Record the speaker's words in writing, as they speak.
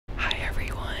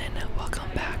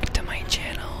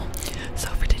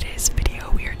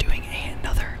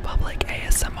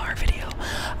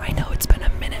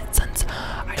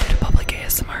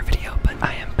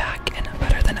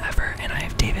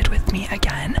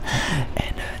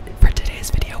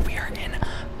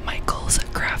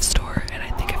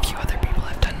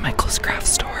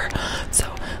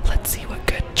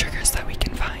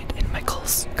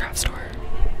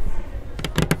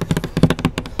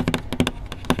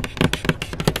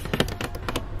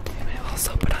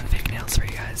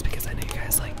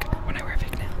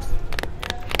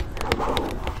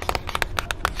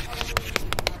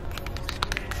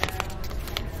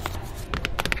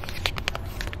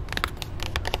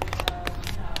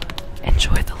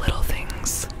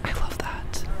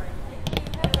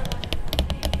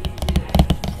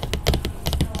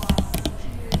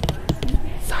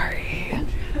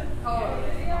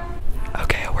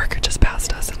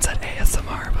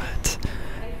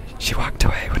She walked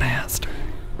away when I asked her.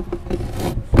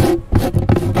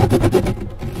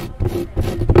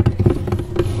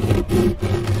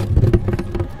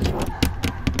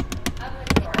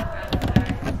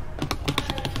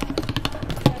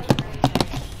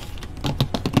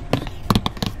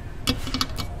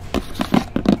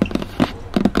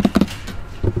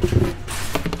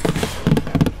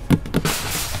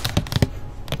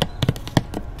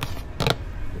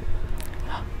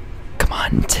 Come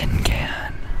on, tin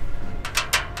can.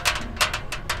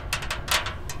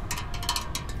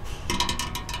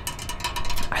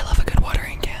 I love a good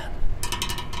watering can.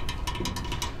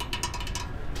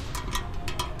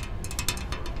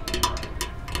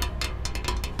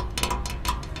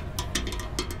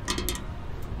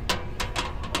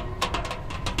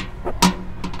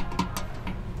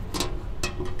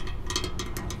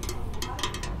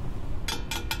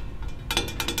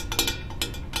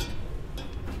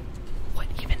 What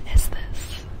even is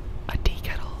this? A tea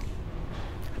kettle?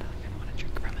 I don't even want to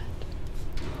drink from it.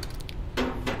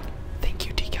 Thank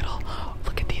you, tea kettle.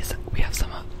 Look at these. We have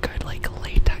some good, like,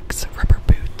 latex rubber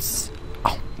boots.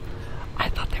 Oh, I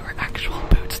thought they were actual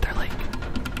boots. They're like,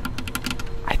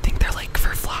 I think they're like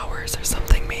for flowers or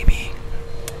something, maybe.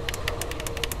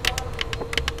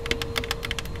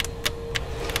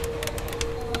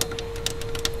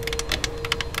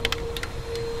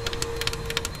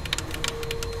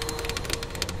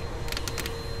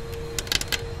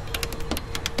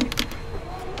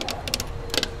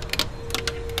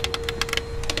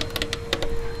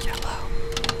 Yellow,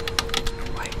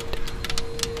 white.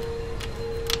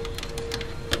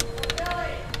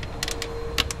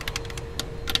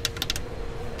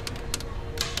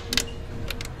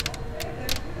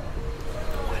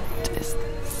 What is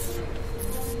this?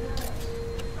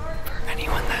 For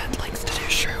anyone that likes to do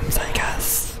shrooms, I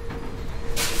guess.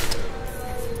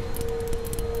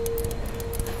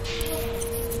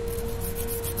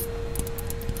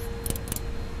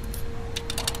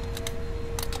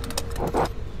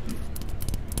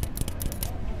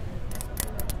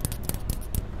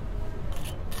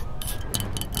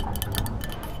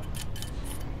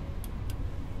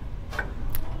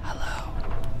 Hello.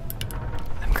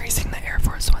 I'm greasing the Air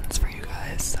Force Ones for you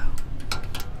guys, so.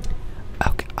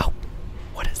 Okay. Oh,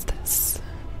 what is this?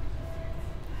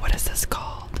 What is this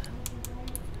called?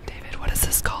 David, what is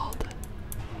this called?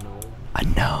 A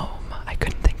gnome. I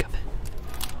couldn't think of it.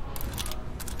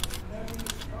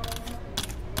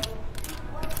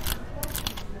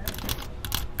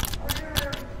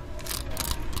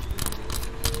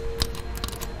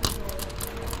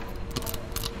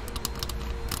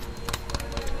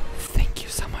 Thank you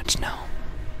so much, gnome.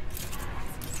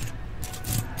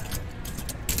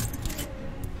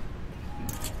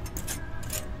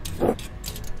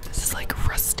 This is like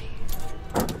rusty.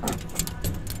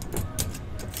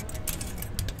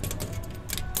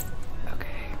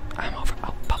 Okay, I'm over.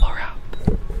 Oh, bubble wrap.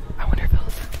 I wonder if it'll.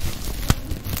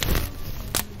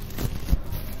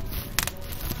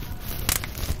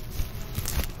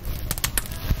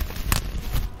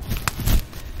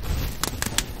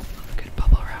 Good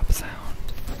bubble wrap sound.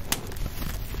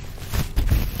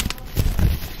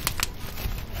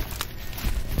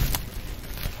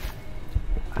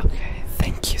 Okay,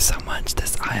 thank you so much.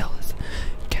 This aisle is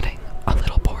getting a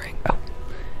little boring. Oh,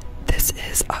 This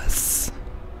Is Us.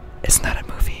 Isn't that a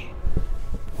movie?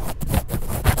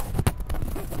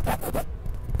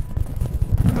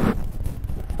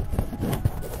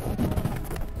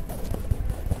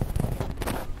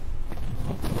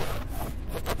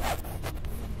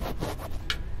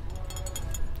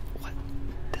 What?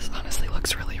 This honestly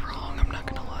looks really wrong, I'm not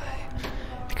gonna lie.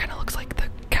 It kind of looks like the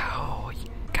cow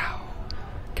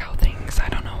things. I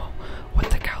don't know what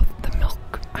the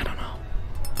milk, I don't know.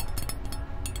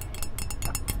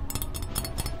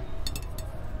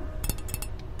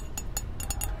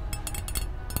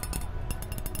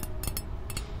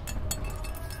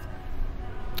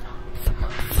 Some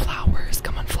flowers,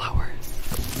 come on, flowers.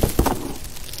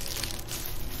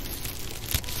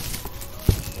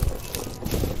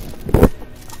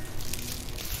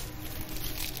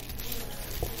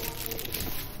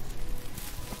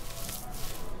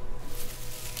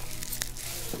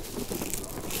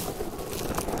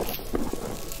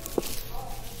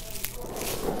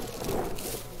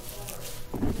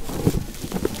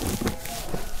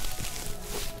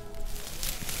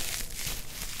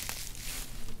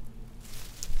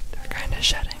 They're kind of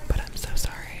shedding, but I'm so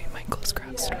sorry. My clothes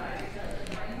craft store.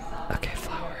 Okay,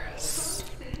 flowers.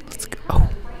 Let's go. Oh,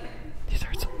 these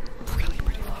are some really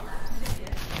pretty flowers.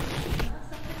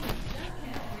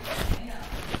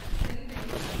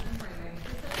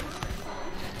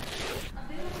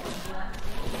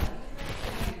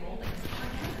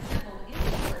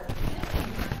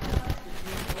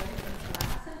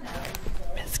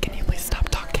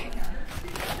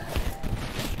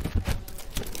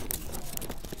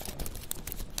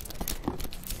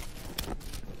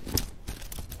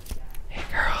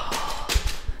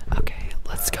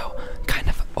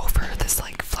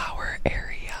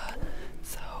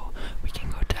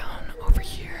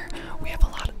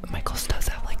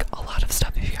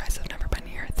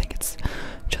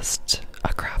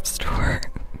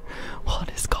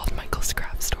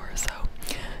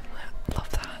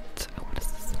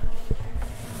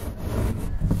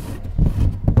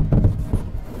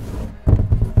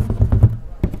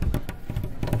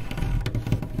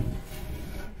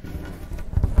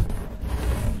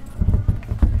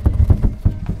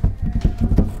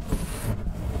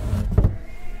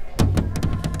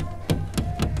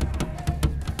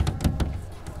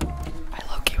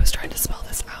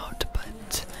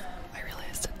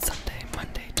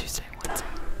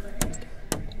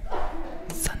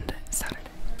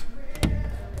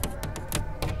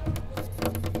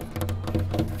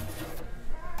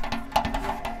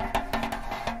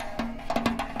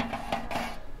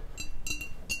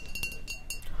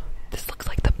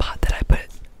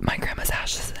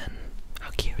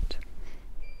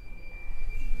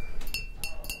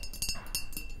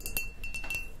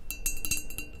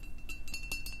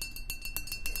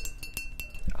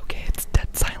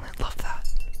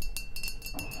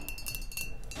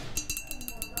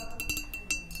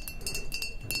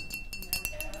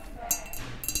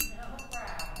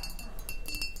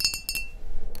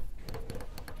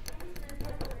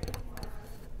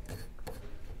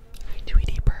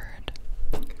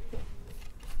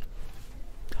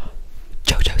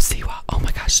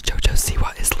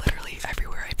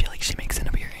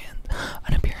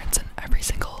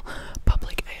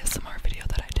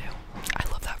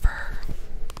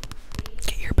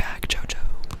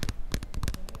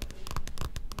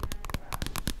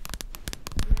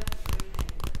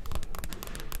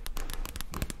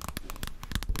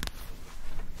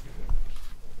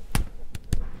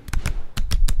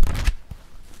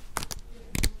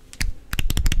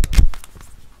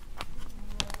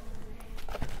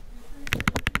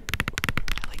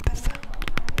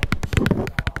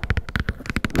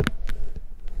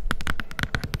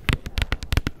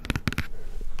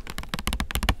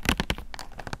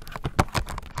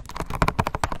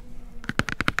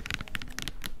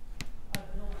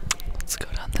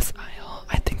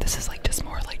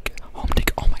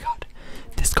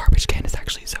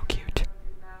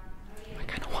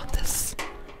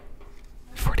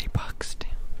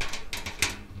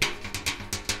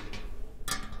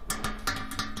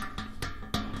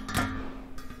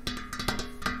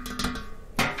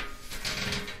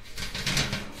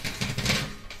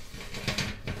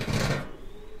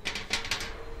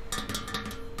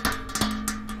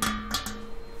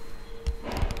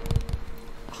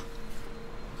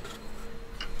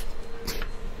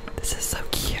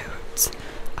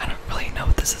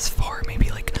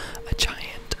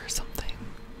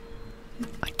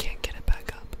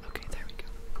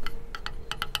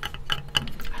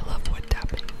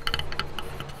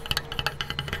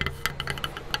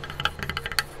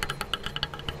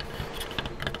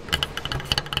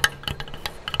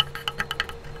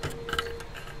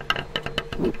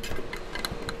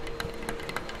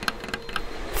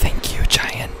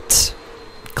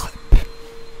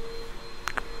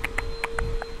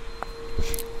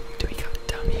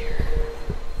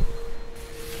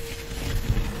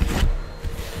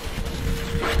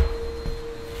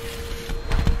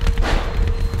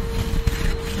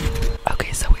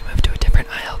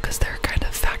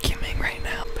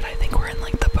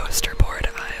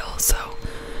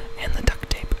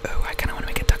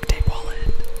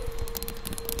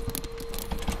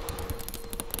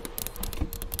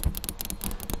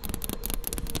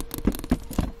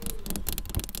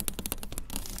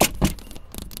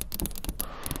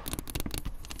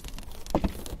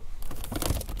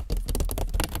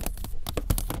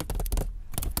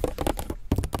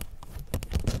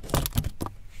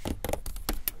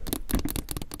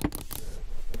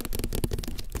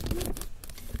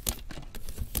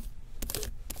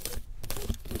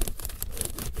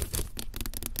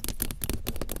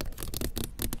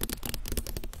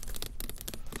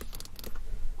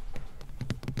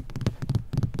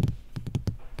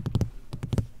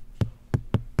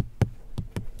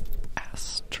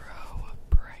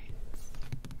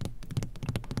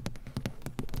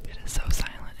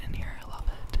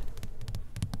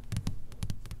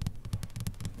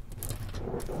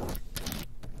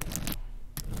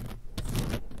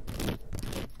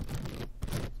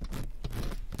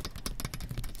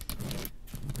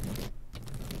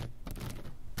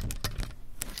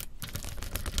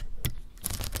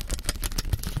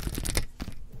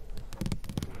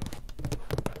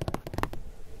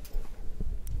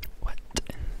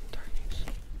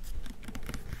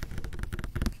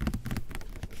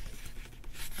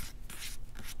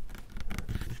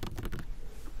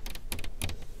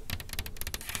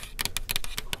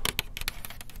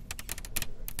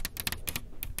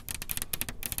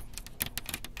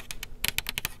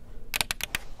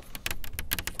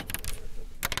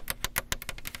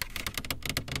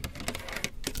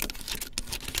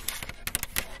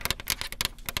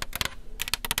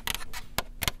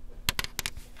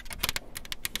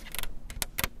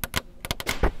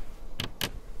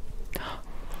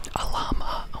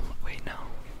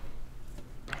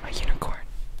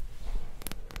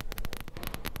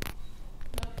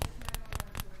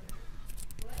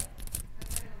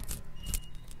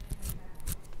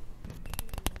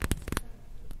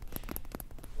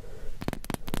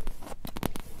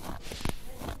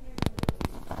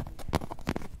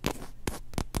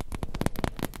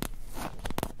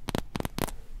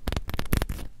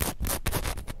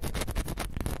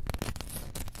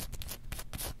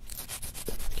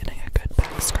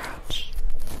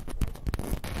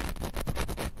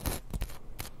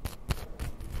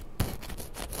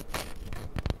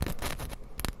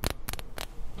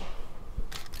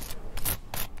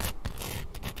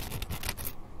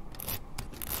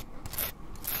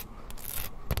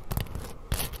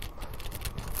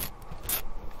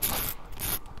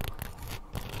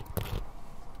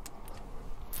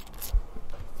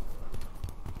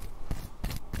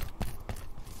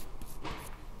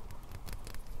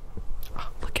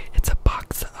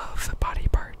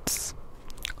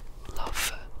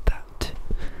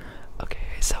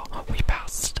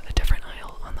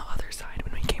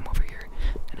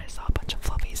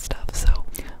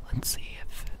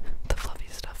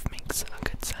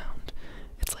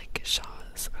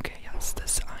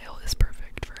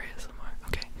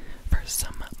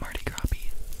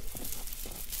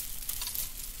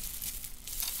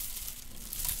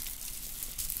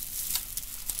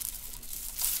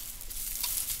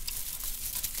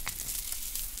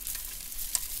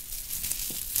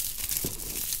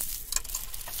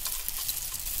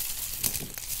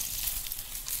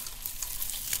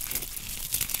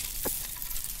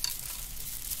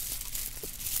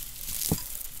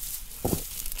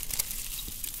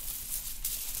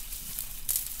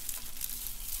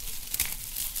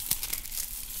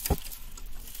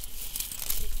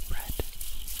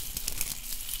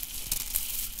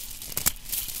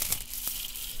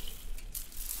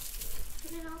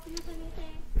 help you with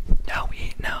anything?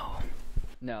 No.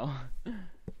 No.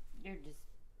 You're just...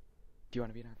 Do you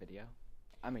want to be in our video?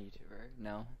 I'm a YouTuber.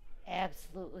 No.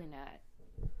 Absolutely not.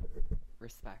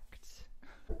 Respect.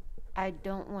 I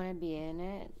don't want to be in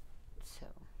it, so...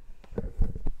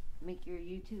 Make your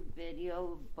YouTube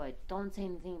video, but don't say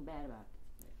anything bad about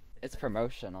it. It's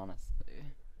promotion, honestly.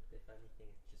 If anything,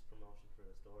 it's just promotion for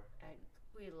the store.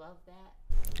 We love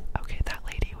that. Okay, that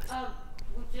lady was...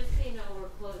 Just so you know, we're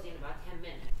closing in about 10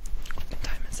 minutes.